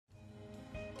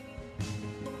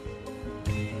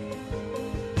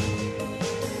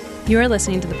You are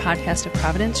listening to the podcast of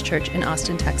Providence Church in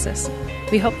Austin, Texas.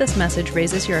 We hope this message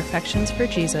raises your affections for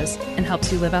Jesus and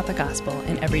helps you live out the gospel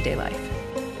in everyday life.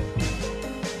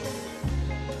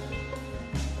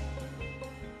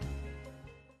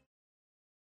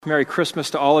 Merry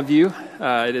Christmas to all of you.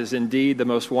 It is indeed the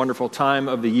most wonderful time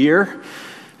of the year,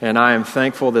 and I am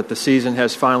thankful that the season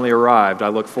has finally arrived. I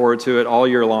look forward to it all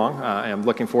year long. I am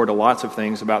looking forward to lots of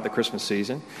things about the Christmas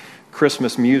season.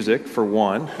 Christmas music, for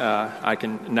one. I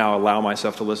can now allow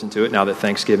myself to listen to it now that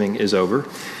Thanksgiving is over.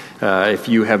 If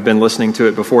you have been listening to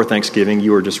it before Thanksgiving,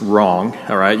 you are just wrong,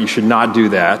 all right? You should not do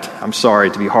that. I'm sorry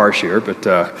to be harsh here, but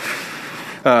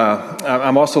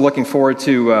I'm also looking forward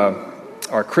to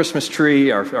our Christmas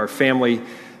tree, our family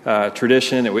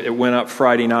tradition. It went up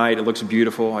Friday night. It looks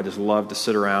beautiful. I just love to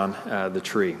sit around the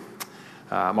tree.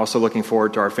 I'm also looking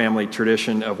forward to our family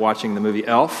tradition of watching the movie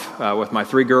Elf with my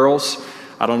 3 girls.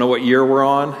 I don't know what year we're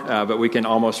on, but we can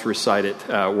almost recite it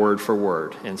word for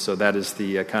word. And so that is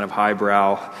the kind of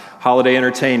highbrow holiday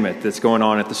entertainment that's going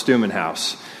on at the Stuman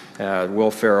house.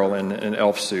 Will Ferrell in an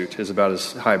elf suit is about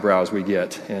as highbrow as we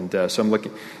get. And so I'm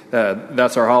looking,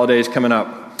 that's our holidays coming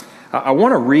up. I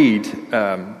want to read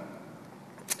an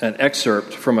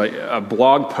excerpt from a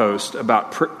blog post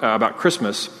about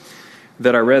Christmas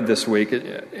that I read this week,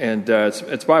 and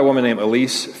it's by a woman named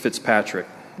Elise Fitzpatrick.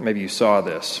 Maybe you saw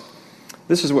this.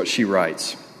 This is what she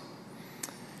writes.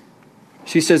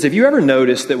 She says, "Have you ever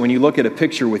noticed that when you look at a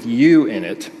picture with you in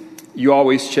it, you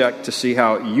always check to see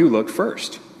how you look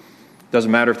first?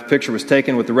 Doesn't matter if the picture was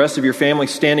taken with the rest of your family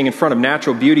standing in front of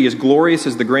natural beauty as glorious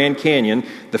as the Grand Canyon.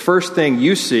 The first thing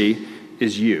you see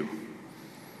is you."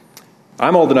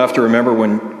 I'm old enough to remember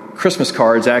when Christmas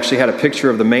cards actually had a picture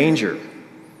of the manger,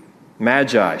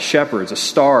 magi, shepherds, a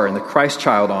star, and the Christ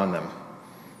child on them.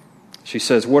 She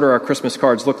says, what do our Christmas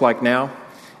cards look like now?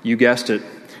 You guessed it.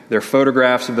 They're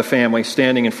photographs of the family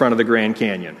standing in front of the Grand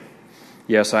Canyon.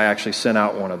 Yes, I actually sent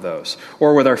out one of those.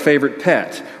 Or with our favorite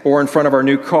pet, or in front of our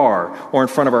new car, or in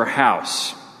front of our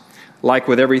house. Like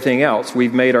with everything else,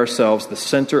 we've made ourselves the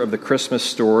center of the Christmas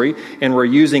story, and we're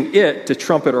using it to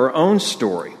trumpet our own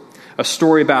story. A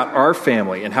story about our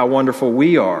family and how wonderful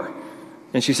we are.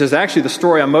 And she says, actually, the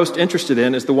story I'm most interested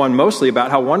in is the one mostly about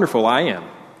how wonderful I am.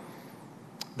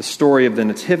 The story of the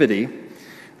Nativity,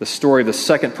 the story of the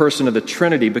second person of the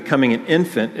Trinity becoming an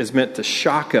infant, is meant to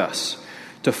shock us,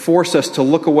 to force us to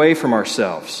look away from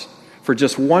ourselves for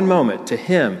just one moment to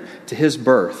Him, to His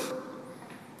birth.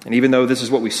 And even though this is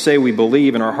what we say we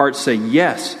believe, and our hearts say,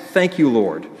 yes, thank you,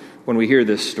 Lord, when we hear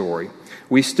this story,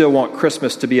 we still want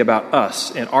Christmas to be about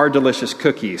us and our delicious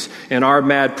cookies and our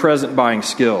mad present-buying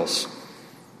skills.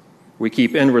 We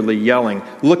keep inwardly yelling,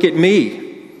 look at me,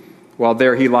 while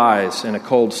there He lies in a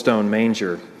cold stone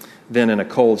manger, then in a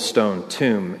cold stone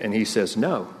tomb, and He says,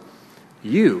 no,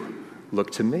 you look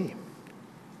to me.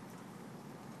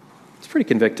 It's pretty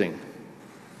convicting.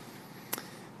 I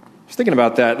was thinking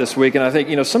about that this week, and I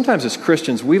think, sometimes as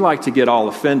Christians, we like to get all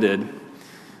offended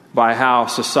by how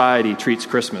society treats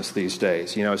Christmas these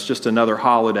days. It's just another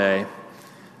holiday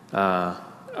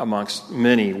amongst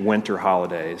many winter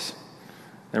holidays.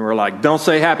 And we're like, don't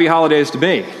say happy holidays to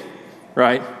me,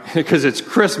 right? Because it's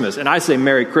Christmas, and I say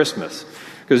Merry Christmas,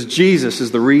 because Jesus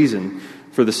is the reason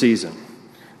for the season.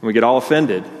 And we get all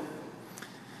offended.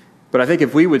 But I think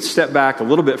if we would step back a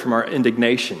little bit from our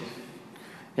indignation,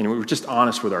 and we were just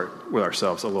honest with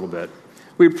ourselves a little bit,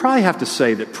 we would probably have to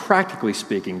say that, practically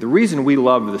speaking, the reason we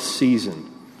love the season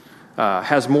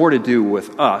has more to do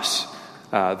with us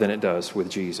than it does with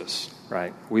Jesus,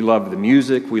 right? We love the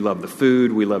music, we love the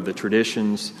food, we love the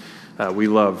traditions, we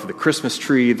love the Christmas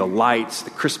tree, the lights,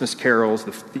 the Christmas carols,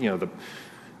 the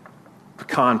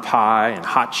pecan pie and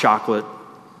hot chocolate.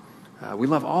 We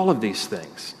love all of these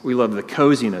things. We love the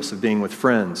coziness of being with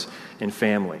friends and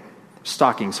family.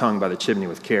 Stockings hung by the chimney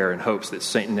with care in hopes that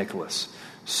St. Nicholas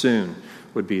soon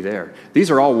would be there. These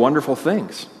are all wonderful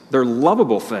things. They're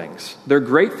lovable things. They're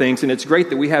great things, and it's great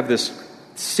that we have this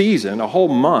season, a whole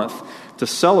month, to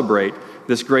celebrate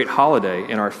this great holiday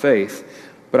in our faith.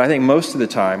 But I think most of the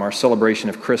time, our celebration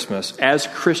of Christmas as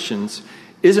Christians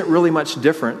isn't really much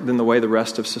different than the way the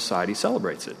rest of society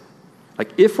celebrates it.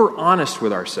 Like, if we're honest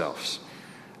with ourselves,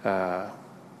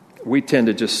 we tend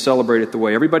to just celebrate it the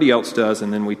way everybody else does,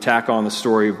 and then we tack on the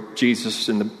story of Jesus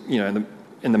in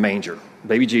the manger.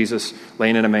 Baby Jesus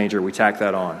laying in a manger, we tack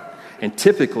that on. And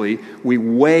typically, we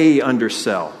way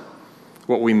undersell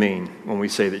what we mean when we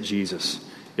say that Jesus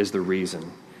is the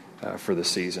reason for the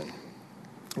season.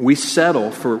 We settle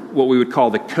for what we would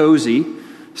call the cozy,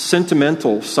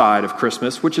 sentimental side of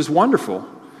Christmas, which is wonderful.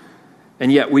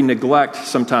 And yet we neglect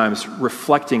sometimes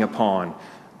reflecting upon,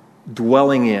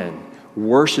 dwelling in,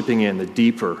 worshiping in the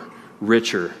deeper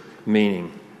richer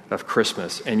meaning of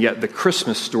Christmas. And yet the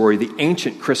Christmas story, the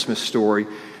ancient Christmas story,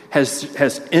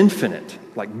 has infinite,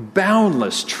 like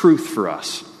boundless truth for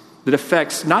us that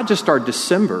affects not just our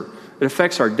December, it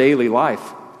affects our daily life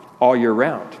all year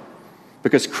round.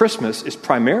 Because Christmas is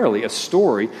primarily a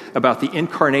story about the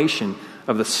incarnation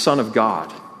of the Son of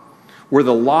God, where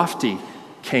the lofty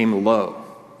came low,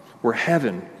 where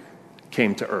heaven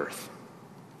came to earth.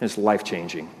 It's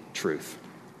life-changing truth.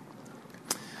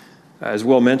 As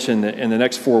Will mentioned, in the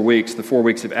next 4 weeks, the 4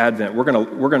 weeks of Advent, we're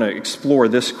going to explore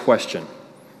this question.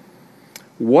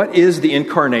 What is the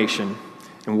incarnation,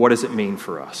 and what does it mean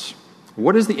for us?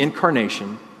 What is the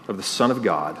incarnation of the Son of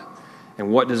God,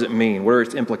 and what does it mean? What are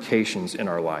its implications in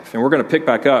our life? And we're going to pick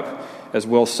back up, as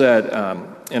Will said,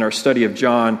 in our study of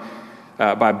John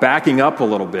by backing up a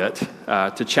little bit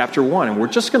to chapter 1. And we're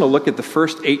just going to look at the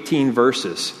first 18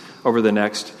 verses over the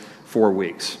next 4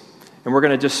 weeks. And we're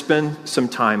going to just spend some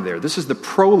time there. This is the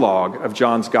prologue of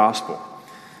John's gospel.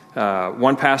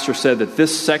 One pastor said that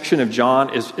this section of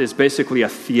John is basically a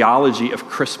theology of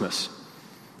Christmas.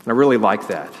 And I really like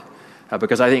that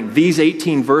because I think these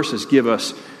 18 verses give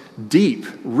us deep,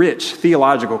 rich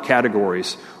theological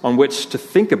categories on which to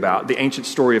think about the ancient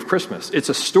story of Christmas. It's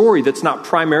a story that's not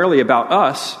primarily about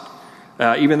us,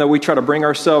 even though we try to bring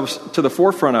ourselves to the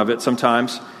forefront of it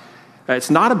sometimes. It's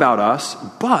not about us,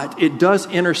 but it does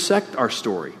intersect our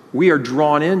story. We are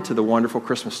drawn into the wonderful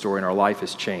Christmas story, and our life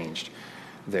is changed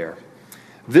there.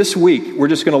 This week, we're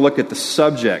just going to look at the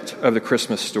subject of the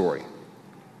Christmas story.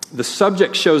 The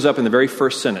subject shows up in the very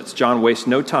first sentence. John wastes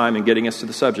no time in getting us to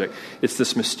the subject. It's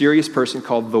this mysterious person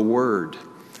called the Word.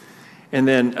 And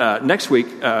then next week,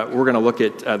 we're going to look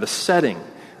at the setting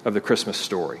of the Christmas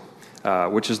story,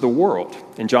 which is the world.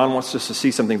 And John wants us to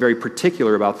see something very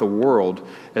particular about the world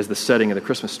as the setting of the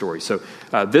Christmas story. So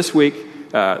this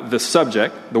week, the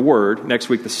subject, the Word. Next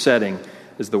week, the setting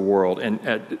is the world.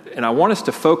 And I want us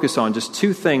to focus on just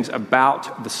two things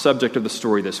about the subject of the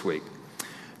story this week.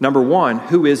 Number one,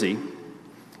 who is he?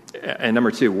 And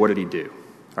number two, what did he do?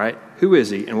 All right? Who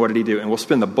is he and what did he do? And we'll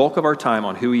spend the bulk of our time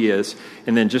on who he is.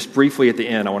 And then just briefly at the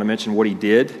end, I want to mention what he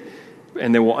did.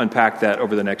 And then we'll unpack that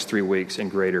over the next 3 weeks in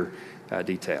greater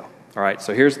detail. All right,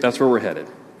 so that's where we're headed.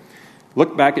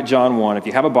 Look back at John 1. If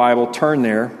you have a Bible, turn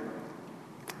there,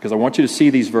 because I want you to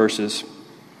see these verses.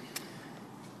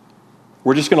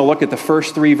 We're just going to look at the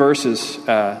first 3 verses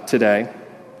today,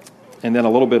 and then a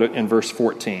little bit in verse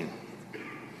 14.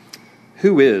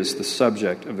 Who is the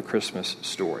subject of the Christmas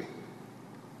story?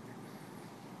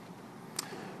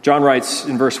 John writes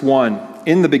in verse 1,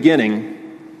 "In the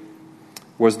beginning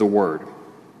was the Word."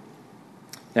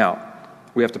 Now,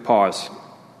 we have to pause.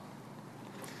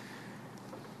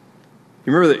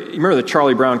 You remember the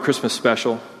Charlie Brown Christmas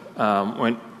special?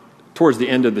 When towards the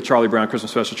end of the Charlie Brown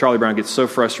Christmas special, Charlie Brown gets so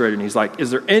frustrated, and he's like,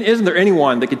 isn't there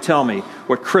anyone that could tell me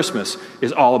what Christmas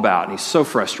is all about? And he's so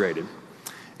frustrated.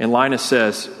 And Linus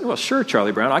says, well, sure,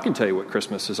 Charlie Brown, I can tell you what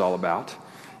Christmas is all about.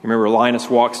 You remember Linus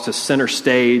walks to center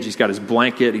stage. He's got his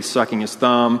blanket. He's sucking his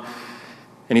thumb.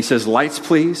 And he says, lights,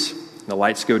 please. And the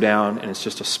lights go down, and it's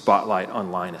just a spotlight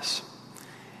on Linus.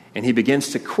 And he begins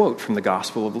to quote from the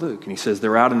Gospel of Luke. And he says,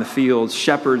 they're out in the fields,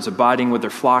 shepherds abiding with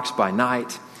their flocks by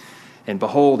night. And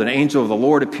behold, an angel of the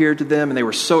Lord appeared to them, and they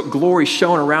were so glory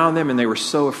shone around them, and they were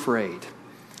so afraid.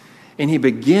 And he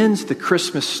begins the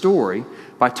Christmas story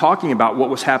by talking about what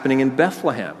was happening in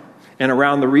Bethlehem and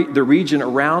around the region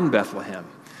around Bethlehem.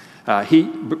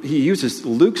 He uses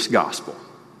Luke's gospel.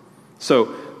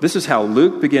 So this is how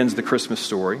Luke begins the Christmas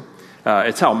story.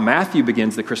 It's how Matthew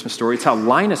begins the Christmas story. It's how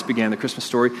Linus began the Christmas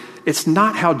story. It's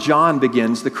not how John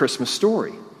begins the Christmas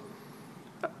story.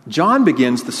 John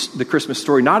begins the Christmas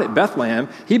story not at Bethlehem.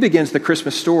 He begins the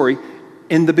Christmas story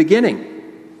in the beginning.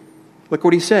 Look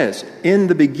what he says. In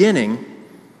the beginning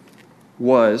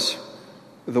was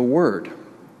the Word.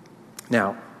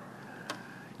 Now,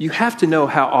 you have to know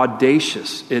how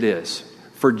audacious it is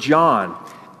for John,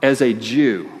 as a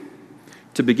Jew,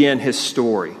 to begin his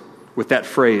story with that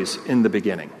phrase, in the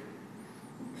beginning.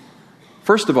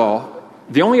 First of all,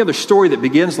 the only other story that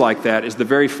begins like that is the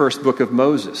very first book of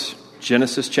Moses,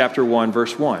 Genesis chapter 1,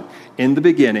 verse 1. In the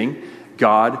beginning,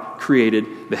 God created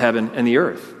the heaven and the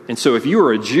earth. And so if you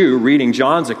were a Jew reading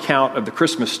John's account of the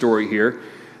Christmas story here,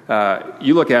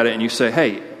 you look at it and you say,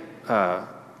 hey,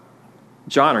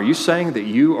 John, are you saying that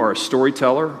you are a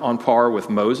storyteller on par with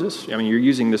Moses? I mean, you're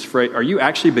using this phrase. Are you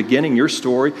actually beginning your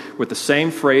story with the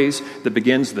same phrase that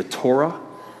begins the Torah?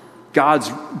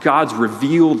 God's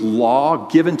revealed law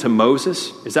given to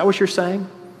Moses? Is that what you're saying?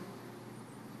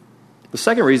 The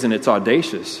second reason it's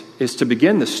audacious is to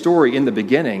begin the story in the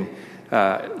beginning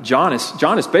John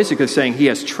is basically saying he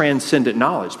has transcendent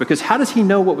knowledge, because how does he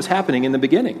know what was happening in the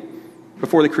beginning,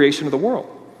 before the creation of the world?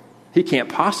 He can't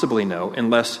possibly know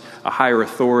unless a higher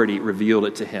authority revealed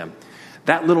it to him.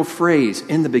 That little phrase,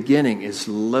 in the beginning, is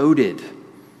loaded,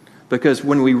 because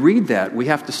when we read that, we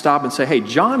have to stop and say, hey,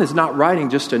 John is not writing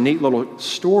just a neat little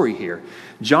story here.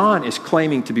 John is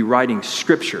claiming to be writing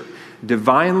Scripture,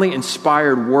 divinely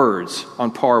inspired words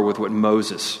on par with what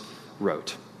Moses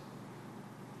wrote.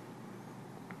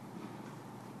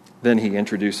 Then he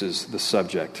introduces the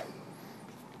subject.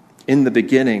 In the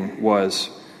beginning was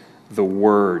the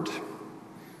Word,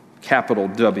 capital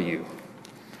W.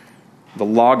 The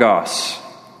Logos,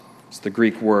 it's the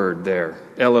Greek word there,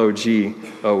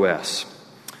 Logos.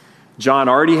 John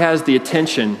already has the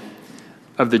attention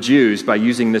of the Jews by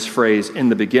using this phrase, in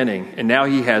the beginning, and now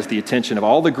he has the attention of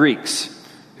all the Greeks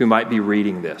who might be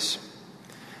reading this.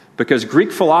 Because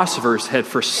Greek philosophers had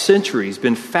for centuries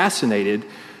been fascinated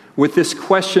with this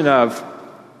question of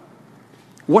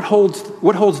what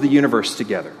holds the universe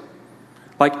together?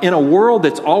 Like, in a world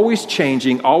that's always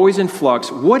changing, always in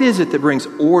flux, what is it that brings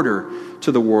order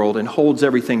to the world and holds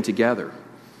everything together?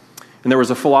 And there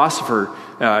was a philosopher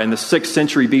in the 6th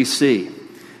century BC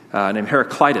named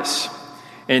Heraclitus,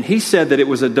 and he said that it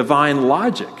was a divine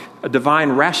logic, a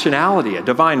divine rationality, a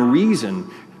divine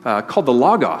reason called the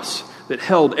Logos that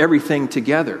held everything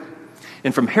together.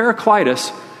 And from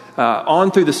Heraclitus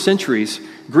on through the centuries,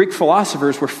 Greek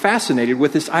philosophers were fascinated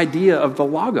with this idea of the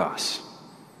Logos.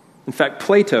 In fact,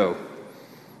 Plato,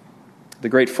 the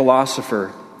great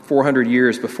philosopher 400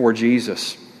 years before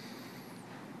Jesus,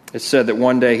 it said that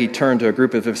one day he turned to a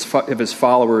group of his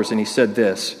followers and he said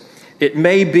this: "It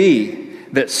may be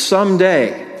that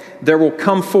someday there will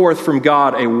come forth from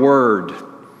God a word,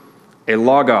 a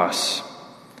Logos,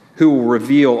 who will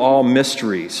reveal all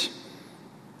mysteries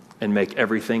and make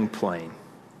everything plain."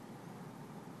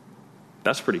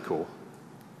 That's pretty cool.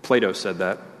 Plato said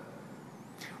that.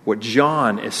 What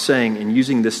John is saying in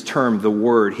using this term, the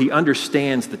Word, he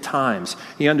understands the times.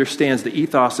 He understands the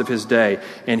ethos of his day.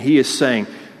 And he is saying,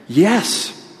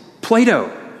 yes,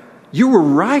 Plato, you were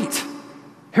right.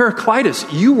 Heraclitus,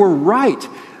 you were right.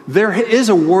 There is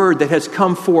a word that has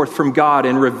come forth from God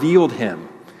and revealed him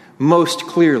most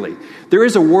clearly. There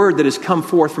is a word that has come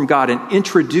forth from God and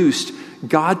introduced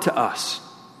God to us.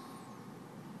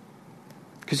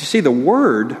 Because you see, the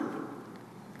word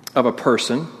of a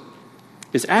person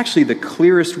is actually the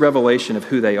clearest revelation of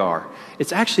who they are.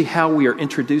 It's actually how we are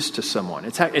introduced to someone.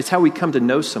 It's how we come to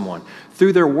know someone,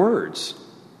 through their words,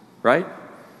 right?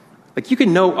 Like, you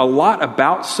can know a lot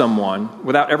about someone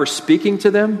without ever speaking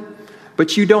to them,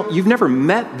 but you've never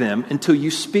met them until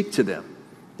you speak to them,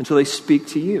 until they speak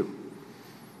to you.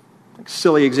 Like,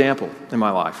 silly example in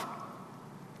my life.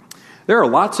 There are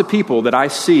lots of people that I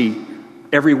see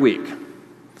every week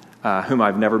whom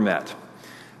I've never met.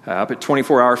 Up at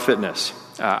 24 Hour Fitness,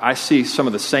 I see some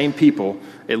of the same people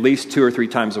at least 2 or 3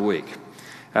 times a week.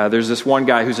 There's this one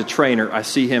guy who's a trainer. I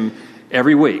see him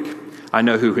every week. I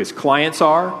know who his clients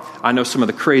are. I know some of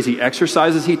the crazy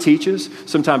exercises he teaches.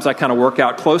 Sometimes I kind of work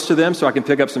out close to them so I can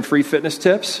pick up some free fitness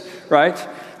tips, right?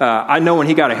 I know when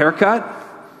he got a haircut.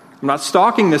 I'm not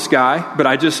stalking this guy, but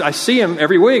I see him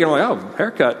every week, and I'm like, oh,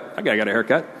 haircut. That guy got a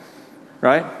haircut,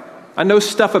 right? I know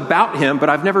stuff about him, but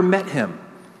I've never met him.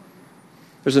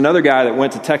 There's another guy that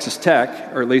went to Texas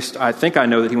Tech, or at least I think I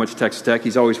know that he went to Texas Tech.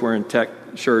 He's always wearing tech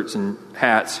shirts and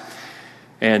hats,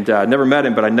 and never met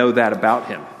him, but I know that about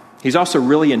him. He's also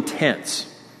really intense.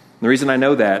 And the reason I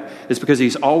know that is because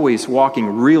he's always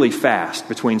walking really fast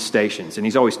between stations, and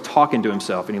he's always talking to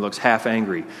himself, and he looks half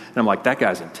angry. And I'm like, that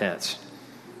guy's intense.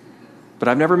 But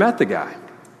I've never met the guy.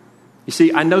 You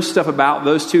see, I know stuff about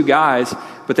those two guys,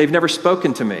 but they've never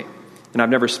spoken to me, and I've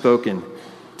never spoken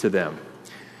to them.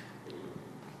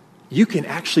 You can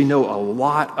actually know a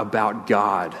lot about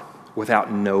God without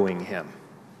knowing Him.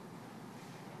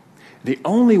 The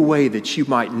only way that you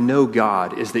might know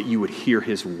God is that you would hear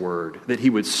His word, that He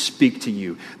would speak to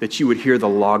you, that you would hear the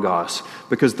Logos,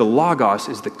 because the Logos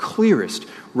is the clearest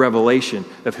revelation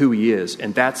of who He is,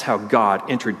 and that's how God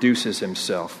introduces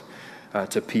Himself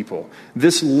to people.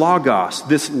 This Logos,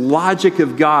 this logic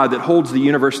of God that holds the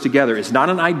universe together, is not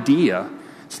an idea,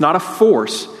 it's not a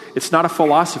force, it's not a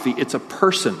philosophy, it's a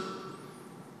person.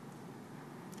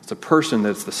 It's a person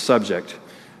that's the subject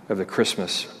of the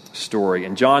Christmas story.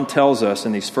 And John tells us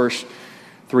in these first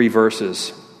 3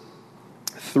 verses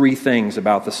 3 things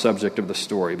about the subject of the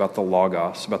story, about the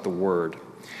Logos, about the Word.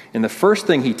 And the first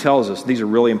thing he tells us, these are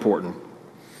really important.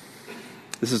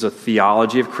 This is a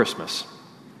theology of Christmas.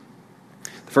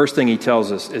 The first thing he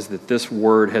tells us is that this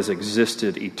Word has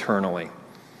existed eternally.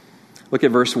 Look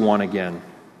at verse 1 again.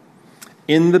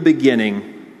 In the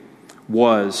beginning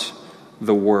was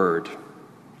the Word.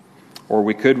 Or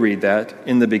we could read that,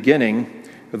 in the beginning,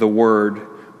 the Word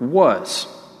was.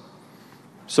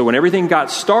 So when everything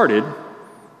got started,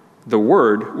 the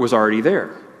Word was already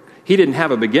there. He didn't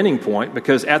have a beginning point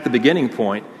because at the beginning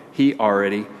point, he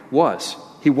already was.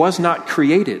 He was not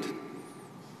created.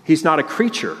 He's not a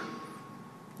creature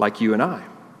like you and I.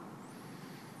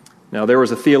 Now, there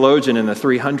was a theologian in the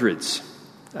 300s,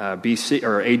 BC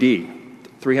or AD,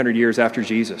 300 years after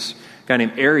Jesus, a guy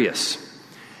named Arius.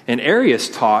 And Arius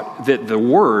taught that the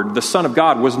Word, the Son of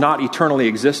God, was not eternally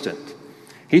existent.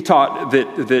 He taught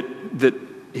that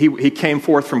he came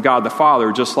forth from God the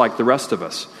Father just like the rest of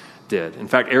us did. In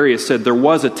fact, Arius said there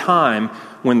was a time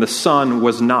when the Son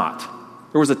was not.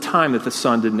 There was a time that the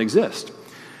Son didn't exist.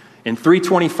 In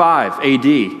 325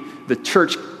 AD, the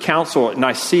church council at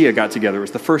Nicaea got together. It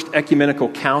was the first ecumenical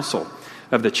council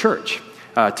of the church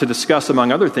to discuss,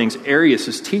 among other things,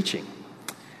 Arius' teaching.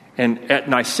 And at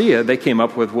Nicaea, they came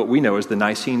up with what we know as the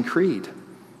Nicene Creed.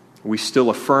 We still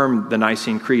affirm the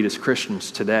Nicene Creed as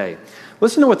Christians today.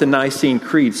 Listen to what the Nicene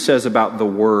Creed says about the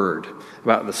Word,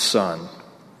 about the Son.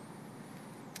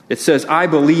 It says, I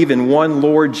believe in one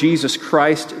Lord Jesus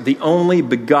Christ, the only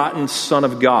begotten Son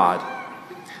of God,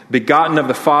 begotten of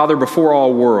the Father before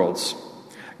all worlds,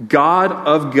 God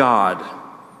of God,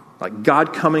 like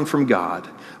God coming from God,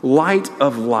 light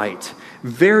of light,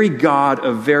 very God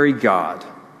of very God,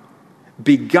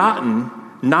 begotten,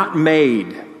 not made.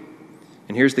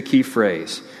 And here's the key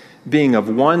phrase, being of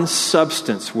one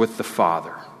substance with the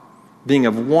Father, being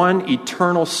of one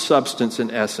eternal substance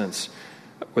and essence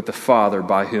with the Father,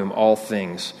 by whom all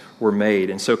things were made.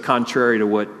 And so contrary to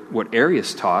what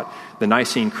Arius taught, the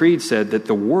Nicene Creed said that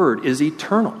the Word is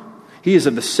eternal. He is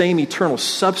of the same eternal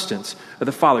substance of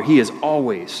the Father. He has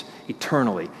always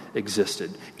eternally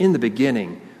existed. In the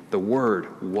beginning, the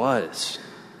Word was.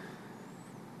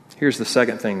 Here's the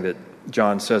second thing that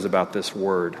John says about this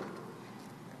Word.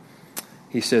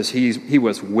 He says he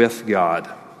was with God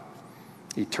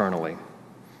eternally.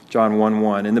 John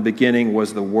 1:1, in the beginning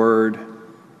was the Word,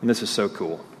 and this is so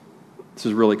cool. This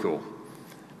is really cool.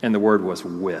 And the Word was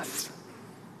with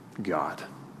God.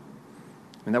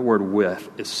 And that word with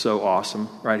is so awesome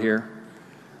right here.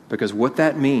 Because what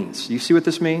that means, you see what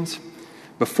this means?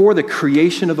 Before the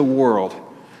creation of the world,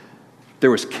 there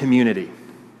was community.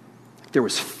 There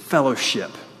was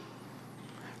fellowship.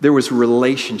 There was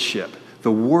relationship.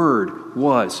 The Word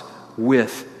was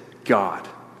with God.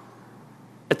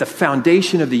 At the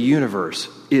foundation of the universe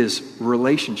is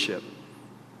relationship.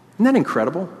 Isn't that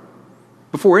incredible?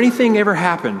 Before anything ever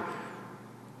happened,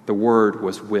 the Word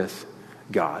was with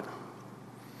God.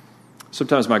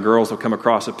 Sometimes my girls will come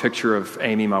across a picture of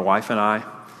Amy, my wife, and I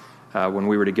when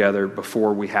we were together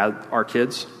before we had our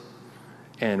kids.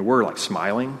 And we're like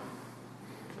smiling.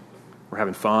 We're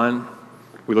having fun.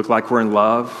 We look like we're in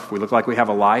love. We look like we have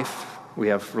a life. We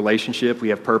have relationship. We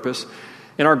have purpose.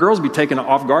 And our girls be taken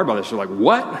off guard by this. They're like,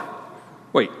 what?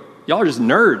 Wait, y'all are just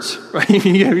nerds.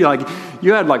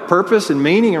 You had like purpose and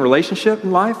meaning and relationship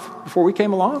in life before we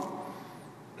came along?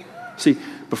 See,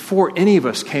 before any of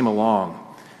us came along,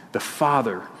 the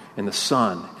Father and the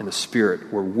Son and the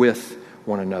Spirit were with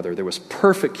one another. There was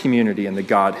perfect community in the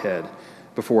Godhead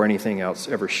before anything else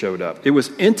ever showed up. It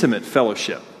was intimate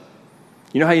fellowship.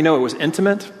 You know how you know it was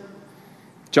intimate?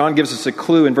 John gives us a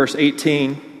clue in verse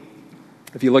 18.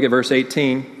 If you look at verse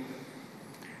 18,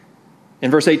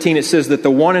 in verse 18 it says that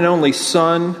the one and only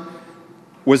Son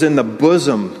was in the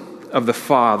bosom of the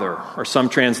Father. Or some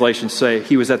translations say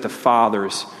he was at the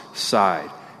Father's side.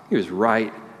 He was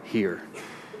right here.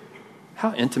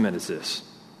 How intimate is this?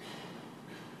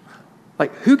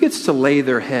 Like, who gets to lay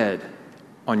their head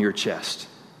on your chest?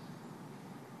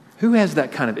 Who has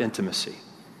that kind of intimacy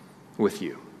with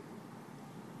you?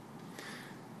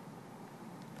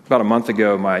 About a month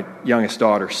ago, my youngest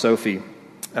daughter, Sophie,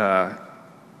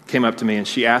 came up to me and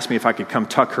she asked me if I could come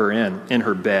tuck her in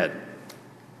her bed.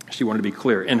 She wanted to be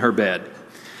clear, in her bed.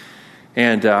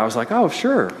 And I was like, oh,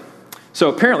 sure. So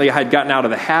apparently I had gotten out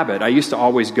of the habit. I used to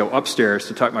always go upstairs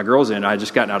to tuck my girls in. I had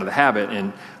just gotten out of the habit.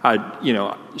 And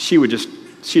she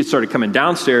had started coming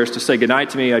downstairs to say goodnight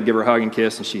to me. I'd give her a hug and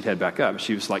kiss and she'd head back up.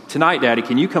 She was like, tonight, Daddy,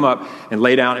 can you come up and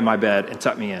lay down in my bed and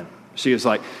tuck me in? She was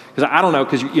like, because I don't know,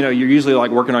 because you're usually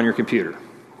like working on your computer.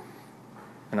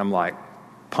 And I'm like,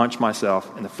 punch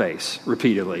myself in the face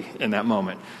repeatedly in that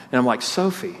moment. And I'm like,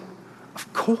 Sophie,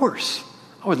 of course.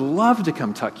 I would love to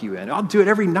come tuck you in. I'll do it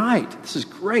every night. This is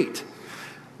great.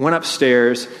 Went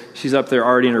upstairs. She's up there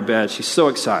already in her bed. She's so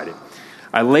excited.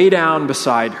 I lay down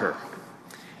beside her.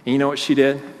 And you know what she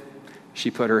did? She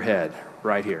put her head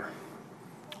right here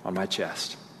on my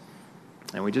chest.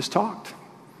 And we just talked.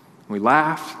 We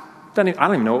laughed. I don't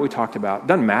even know what we talked about.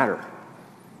 Doesn't matter,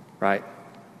 right?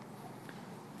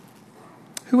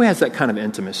 Who has that kind of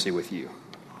intimacy with you?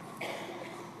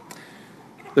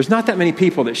 There's not that many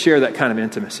people that share that kind of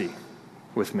intimacy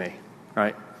with me,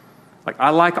 right? Like, I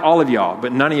like all of y'all,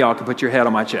 but none of y'all can put your head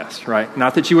on my chest, right?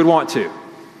 Not that you would want to.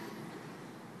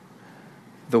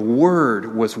 The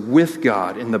Word was with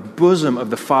God in the bosom of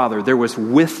the Father. There was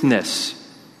witness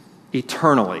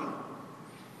eternally,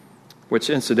 which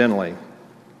incidentally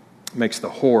makes the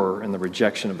horror and the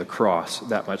rejection of the cross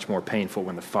that much more painful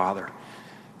when the Father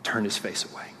turned his face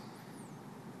away.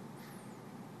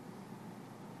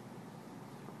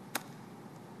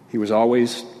 He was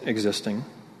always existing.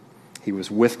 He was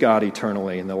with God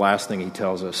eternally. And the last thing he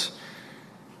tells us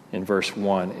in verse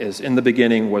 1 is, in the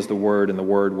beginning was the Word, and the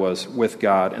Word was with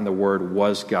God, and the Word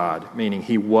was God, meaning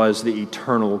he was the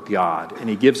eternal God. And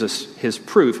he gives us his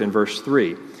proof in verse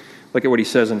 3. Look at what he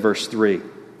says in verse 3.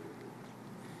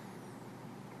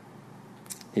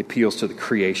 He appeals to the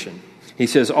creation. He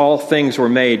says, all things were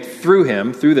made through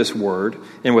him, through this Word,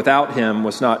 and without him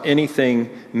was not anything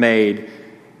made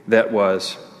that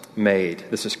was made.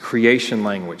 This is creation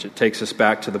language. It takes us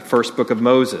back to the first book of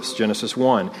Moses, Genesis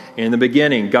 1. In the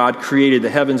beginning, God created the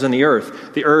heavens and the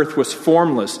earth. The earth was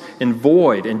formless and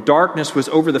void, and darkness was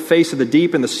over the face of the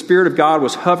deep, and the Spirit of God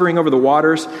was hovering over the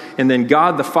waters. And then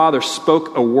God the Father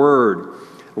spoke a word,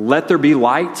 let there be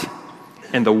light,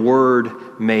 and the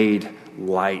Word made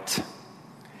light.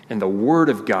 And the Word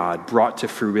of God brought to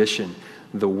fruition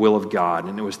the will of God.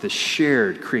 And it was this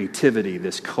shared creativity,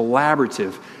 this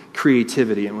collaborative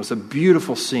creativity. And it was a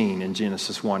beautiful scene in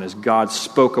Genesis 1 as God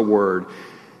spoke a word,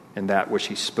 and that which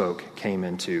he spoke came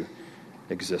into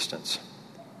existence.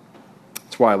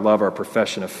 That's why I love our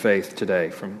profession of faith today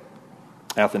from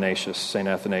Athanasius, St.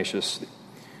 Athanasius. In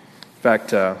fact,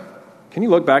 can you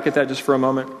look back at that just for a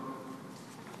moment?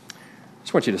 I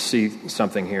just want you to see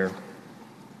something here.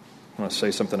 I want to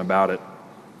say something about it.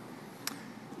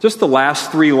 Just the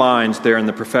last 3 lines there in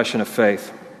the profession of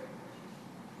faith.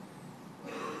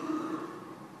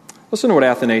 Listen to what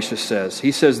Athanasius says.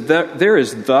 He says, there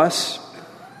is thus,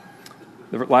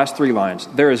 the last 3 lines,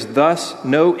 there is thus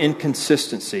no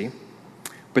inconsistency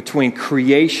between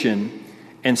creation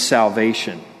and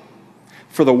salvation.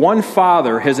 For the one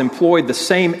Father has employed the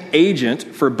same agent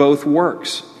for both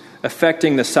works,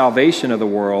 effecting the salvation of the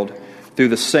world through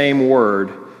the same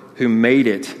Word who made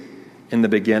it in the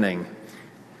beginning.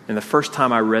 And the first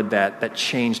time I read that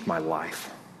changed my life.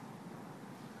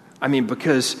 I mean,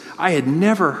 because I had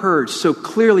never heard so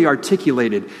clearly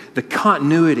articulated the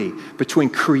continuity between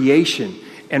creation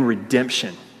and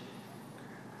redemption,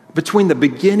 between the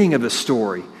beginning of the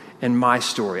story and my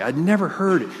story. I'd never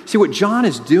heard it. See, what John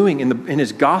is doing in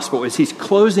his gospel is he's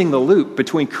closing the loop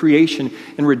between creation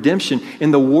and redemption,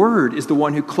 and the Word is the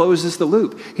one who closes the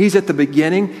loop. He's at the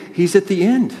beginning, he's at the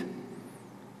end.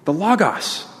 The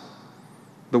Logos,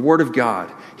 the Word of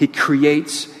God. He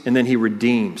creates and then he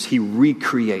redeems. He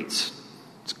recreates.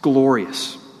 It's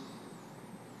glorious.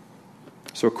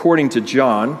 So according to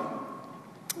John,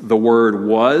 the Word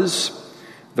was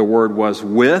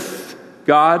with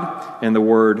God, and the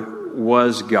Word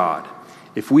was God.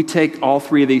 If we take all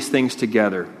 3 of these things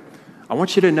together, I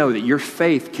want you to know that your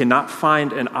faith cannot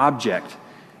find an object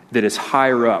that is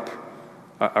higher up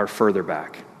or further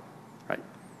back. Right?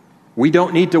 We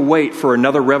don't need to wait for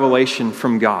another revelation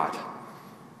from God,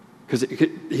 because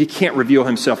he can't reveal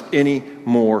himself any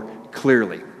more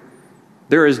clearly.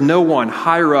 There is no one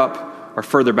higher up or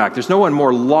further back. There's no one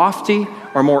more lofty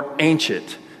or more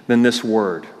ancient than this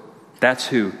Word. That's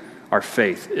who our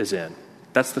faith is in.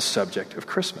 That's the subject of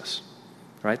Christmas,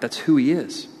 right? That's who he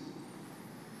is.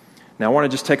 Now, I want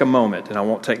to just take a moment, and I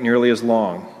won't take nearly as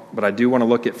long, but I do want to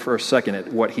look at for a second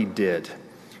at what he did.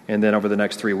 And then over the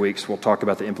next 3 weeks, we'll talk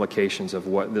about the implications of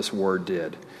what this Word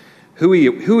did. Who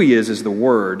he is the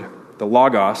Word, the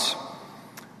Logos.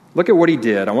 Look at what he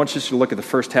did. I want you to look at the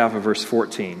first half of verse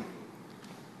 14.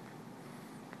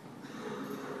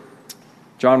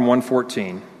 John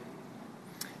 1:14.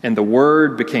 And the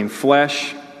Word became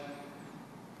flesh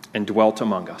and dwelt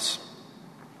among us.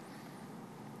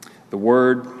 The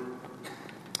Word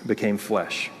became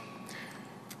flesh.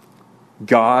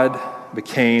 God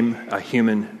became a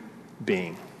human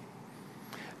being.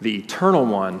 The Eternal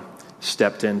One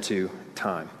stepped into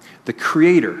time. The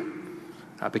Creator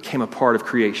became a part of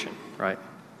creation, right?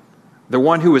 The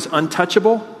one who was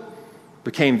untouchable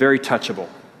became very touchable.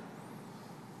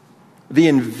 The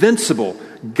invincible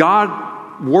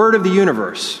God, Word of the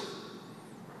universe,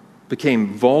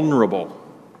 became vulnerable.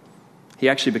 He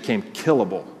actually became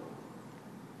killable.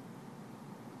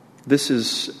 This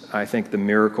is, I think, the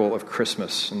miracle of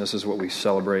Christmas, and this is what we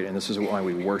celebrate, and this is why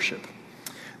we worship.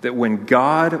 That when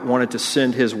God wanted to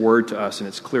send his word to us in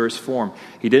its clearest form,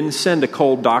 he didn't send a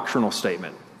cold doctrinal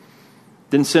statement.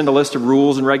 Didn't send a list of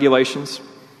rules and regulations.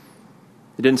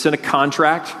 He didn't send a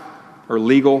contract or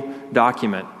legal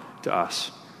document to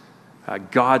us.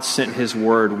 God sent his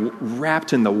word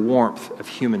wrapped in the warmth of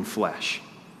human flesh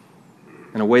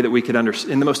in a way that we could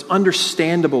understand, in the most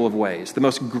understandable of ways, the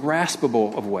most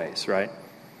graspable of ways, right?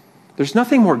 There's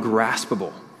nothing more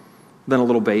graspable than a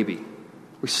little baby.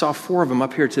 We saw 4 of them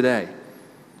up here today.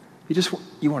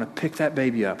 You want to pick that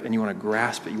baby up and you want to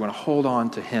grasp it. You want to hold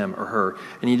on to him or her,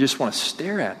 and you just want to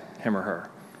stare at him or her.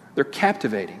 They're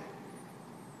captivating.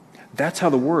 That's how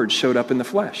the word showed up in the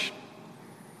flesh.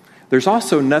 There's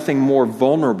also nothing more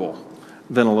vulnerable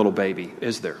than a little baby,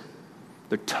 is there?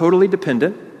 They're totally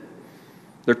dependent.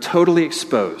 They're totally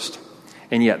exposed.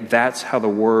 And yet that's how the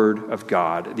word of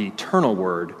God, the eternal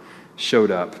word,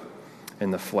 showed up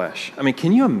in the flesh. I mean,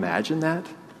 can you imagine that?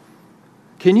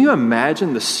 Can you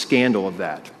imagine the scandal of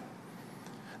that?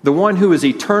 The one who is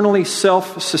eternally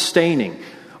self-sustaining,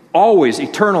 always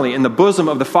eternally in the bosom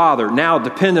of the Father, now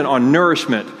dependent on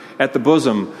nourishment at the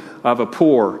bosom of a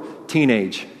poor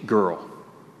teenage girl.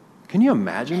 Can you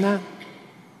imagine that?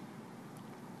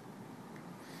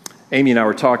 Amy and I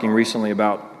were talking recently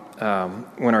about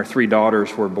when our 3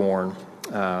 daughters were born.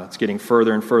 It's getting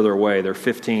further and further away. They're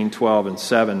 15, 12, and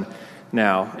 7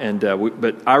 now.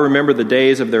 But I remember the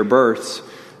days of their births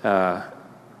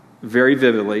very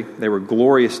vividly. They were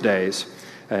glorious days.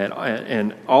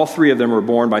 And all 3 of them were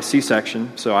born by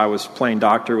C-section. So I was playing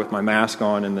doctor with my mask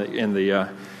on in the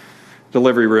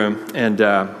delivery room.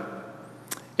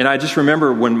 And I just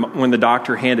remember when the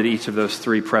doctor handed each of those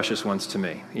 3 precious ones to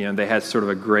me. You know, they had sort of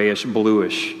a grayish,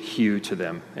 bluish hue to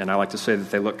them. And I like to say that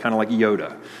they look kind of like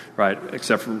Yoda, right?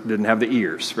 Except for didn't have the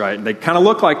ears, right? They kind of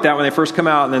look like that when they first come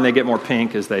out, and then they get more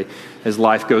pink as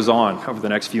life goes on over the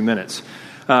next few minutes.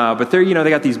 But they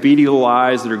got these beady little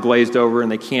eyes that are glazed over,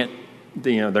 and they can't,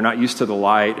 they're not used to the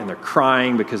light, and they're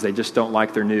crying because they just don't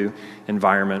like their new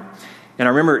environment. And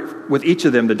I remember with each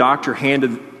of them, the doctor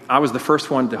I was the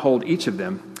first one to hold each of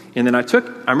them. And then I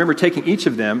remember taking each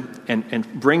of them and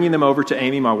bringing them over to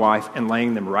Amy, my wife, and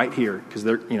laying them right here because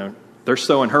they're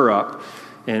sewing her up,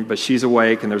 but she's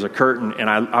awake and there's a curtain, and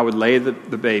I would lay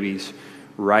the babies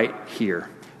right here.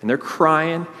 And they're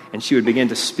crying, and she would begin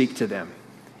to speak to them.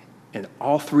 And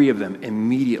all 3 of them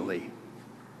immediately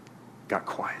got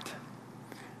quiet.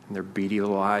 And their beady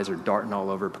little eyes are darting all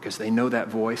over because they know that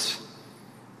voice.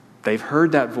 They've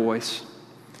heard that voice.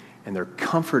 And they're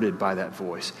comforted by that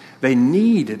voice. They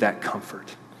need that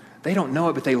comfort. They don't know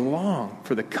it, but they long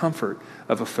for the comfort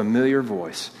of a familiar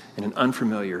voice in an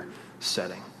unfamiliar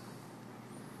setting.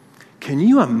 Can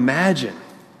you imagine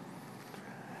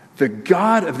the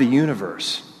God of the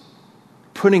universe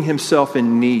putting himself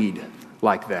in need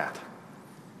like that?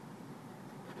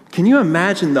 Can you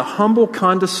imagine the humble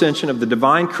condescension of the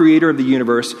divine creator of the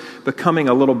universe becoming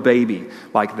a little baby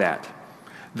like that?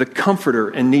 The comforter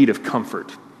in need of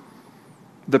comfort.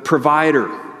 The provider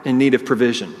in need of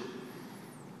provision.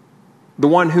 The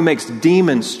one who makes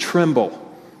demons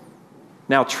tremble,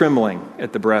 now trembling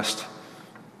at the breast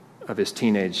of his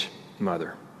teenage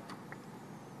mother.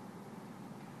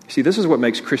 See, this is what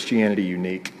makes Christianity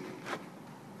unique.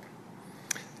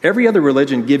 Every other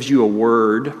religion gives you a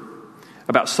word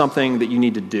about something that you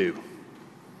need to do.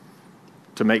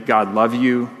 To make God love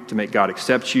you, to make God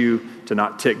accept you, to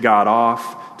not tick God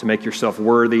off, to make yourself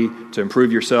worthy, to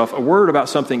improve yourself, a word about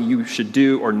something you should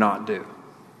do or not do.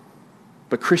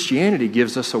 But Christianity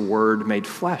gives us a word made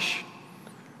flesh,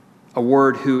 a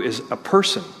word who is a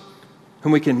person,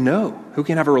 whom we can know, who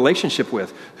can have a relationship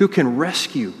with, who can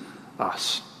rescue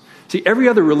us. See, every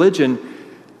other religion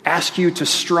asks you to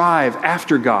strive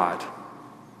after God,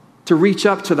 to reach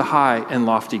up to the high and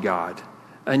lofty God.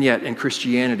 And yet in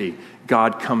Christianity,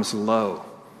 God comes low,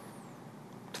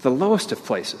 to the lowest of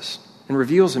places, and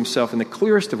reveals himself in the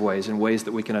clearest of ways, in ways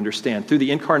that we can understand. Through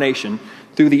the incarnation,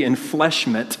 through the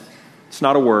enfleshment, it's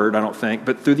not a word, I don't think,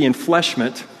 but through the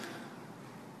enfleshment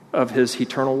of his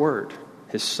eternal word,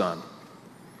 his Son.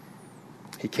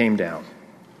 He came down.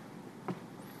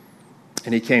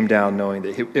 And he came down knowing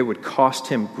that it would cost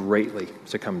him greatly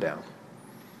to come down.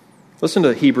 Listen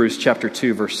to Hebrews chapter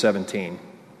 2, verse 17.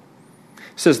 It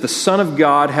says, the Son of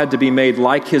God had to be made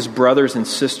like his brothers and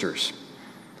sisters,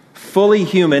 fully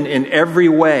human in every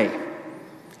way,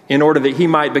 in order that he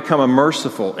might become a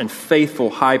merciful and faithful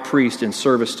high priest in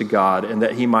service to God, and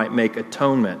that he might make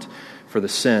atonement for the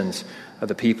sins of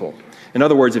the people. In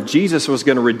other words, if Jesus was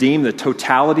going to redeem the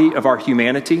totality of our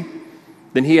humanity,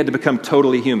 then he had to become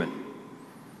totally human.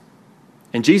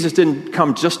 And Jesus didn't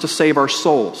come just to save our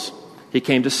souls. He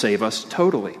came to save us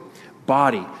totally.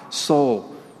 Body,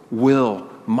 soul, will,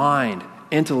 mind,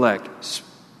 intellect,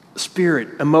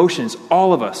 spirit, emotions,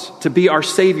 all of us. To be our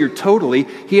Savior totally,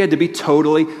 he had to be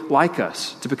totally like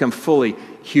us, to become fully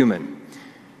human.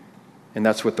 And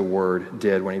that's what the Word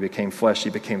did when he became flesh. He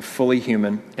became fully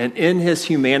human. And in his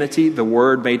humanity, the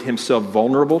Word made himself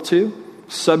vulnerable to,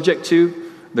 subject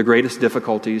to, the greatest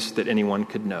difficulties that anyone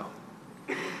could know.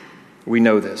 We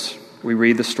know this. We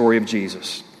read the story of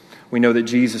Jesus. We know that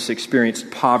Jesus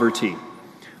experienced poverty,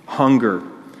 hunger,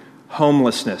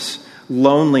 homelessness,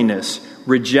 loneliness,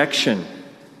 rejection.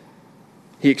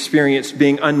 He experienced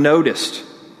being unnoticed.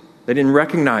 They didn't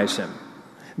recognize him.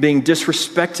 Being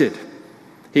disrespected.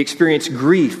 He experienced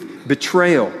grief,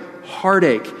 betrayal,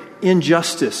 heartache,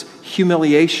 injustice,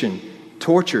 humiliation,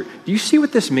 torture. Do you see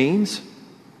what this means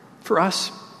for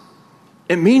us?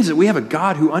 It means that we have a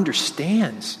God who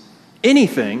understands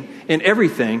anything and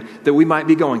everything that we might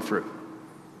be going through.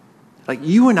 Like,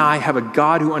 you and I have a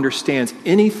God who understands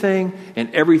anything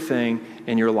and everything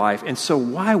in your life. And so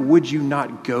why would you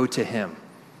not go to him?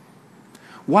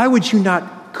 Why would you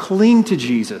not cling to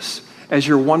Jesus as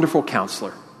your wonderful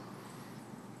counselor,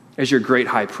 as your great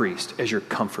high priest, as your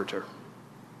comforter?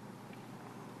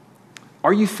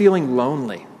 Are you feeling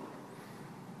lonely?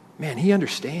 Man, he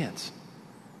understands.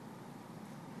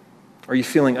 Are you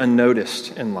feeling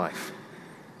unnoticed in life?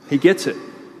 He gets it.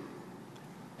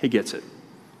 He gets it.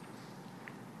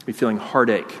 Are you feeling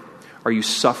heartache? Are you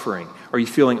suffering? Are you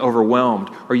feeling overwhelmed?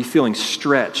 Are you feeling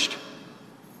stretched?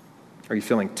 Are you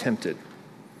feeling tempted?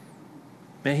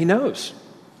 Man, he knows.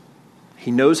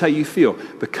 He knows how you feel.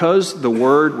 Because the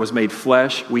Word was made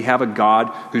flesh, we have a God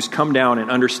who's come down and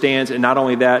understands. And not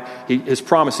only that, his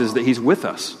promise is that he's with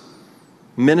us,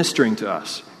 ministering to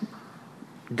us.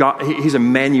 God, he's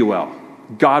Emmanuel,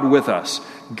 God with us.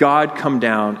 God come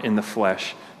down in the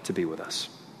flesh to be with us.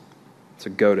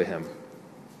 So go to him.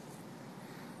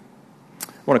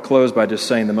 I want to close by just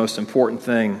saying the most important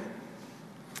thing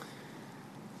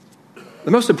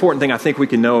I think we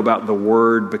can know about the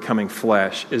Word becoming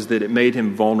flesh is that it made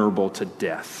him vulnerable to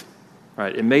death.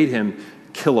 Right? It made him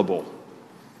killable.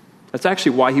 That's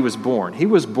actually why he was born. He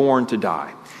was born to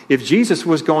die. If Jesus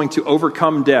was going to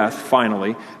overcome death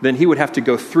finally, then he would have to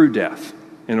go through death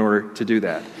in order to do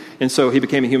that. And so he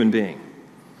became a human being.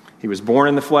 He was born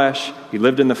in the flesh, he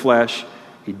lived in the flesh,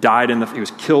 he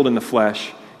was killed in the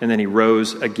flesh, and then he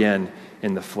rose again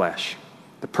in the flesh.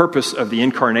 The purpose of the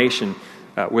incarnation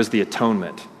was the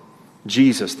atonement.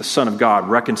 Jesus, the Son of God,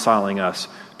 reconciling us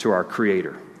to our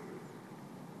Creator.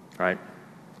 Right?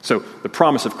 So the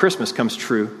promise of Christmas comes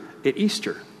true at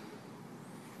Easter.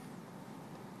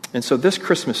 And so this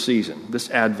Christmas season, this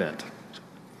Advent,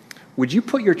 would you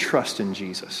put your trust in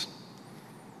Jesus?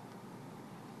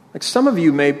 Like, some of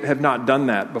you may have not done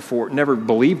that before, never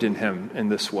believed in him in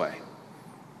this way.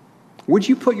 Would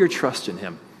you put your trust in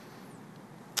him?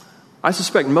 I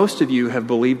suspect most of you have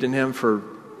believed in him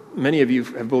many of you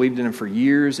have believed in him for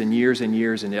years and years and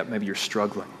years, and yet maybe you're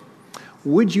struggling.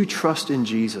 Would you trust in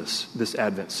Jesus this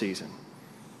Advent season?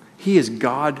 He is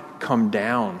God come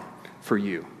down for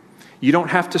you. You don't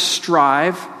have to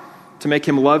strive to make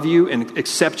him love you and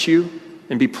accept you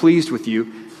and be pleased with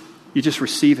you. You just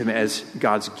receive him as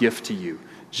God's gift to you.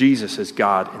 Jesus is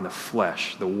God in the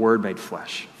flesh, the Word made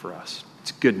flesh for us.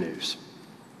 It's good news.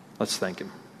 Let's thank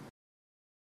him.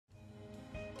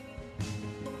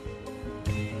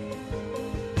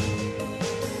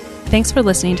 Thanks for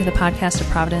listening to the podcast of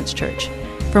Providence Church.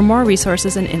 For more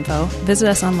resources and info, visit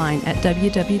us online at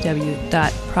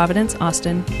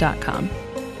www.providenceaustin.com.